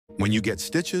When you get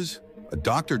stitches, a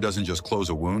doctor doesn't just close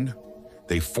a wound,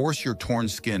 they force your torn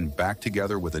skin back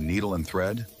together with a needle and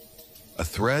thread, a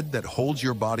thread that holds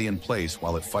your body in place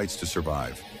while it fights to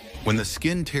survive. When the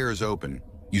skin tears open,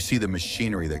 you see the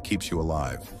machinery that keeps you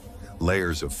alive,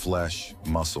 layers of flesh,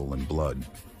 muscle, and blood.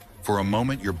 For a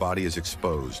moment, your body is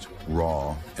exposed,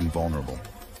 raw, and vulnerable.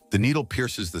 The needle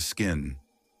pierces the skin,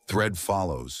 thread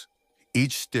follows,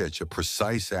 each stitch a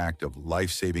precise act of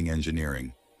life-saving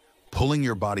engineering, pulling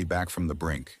your body back from the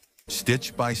brink.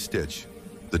 Stitch by stitch,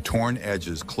 the torn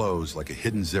edges close like a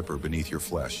hidden zipper beneath your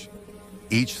flesh,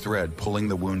 each thread pulling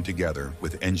the wound together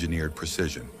with engineered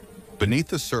precision. Beneath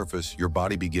the surface, your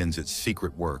body begins its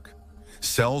secret work.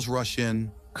 Cells rush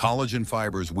in, collagen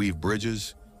fibers weave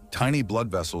bridges, tiny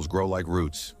blood vessels grow like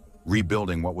roots,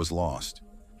 rebuilding what was lost.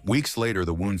 Weeks later,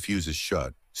 the wound fuses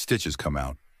shut, stitches come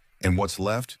out, and what's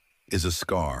left is a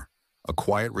scar, a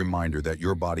quiet reminder that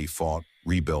your body fought,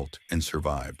 rebuilt, and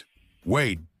survived.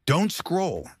 Wait, don't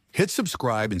scroll. Hit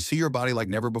subscribe and see your body like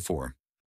never before.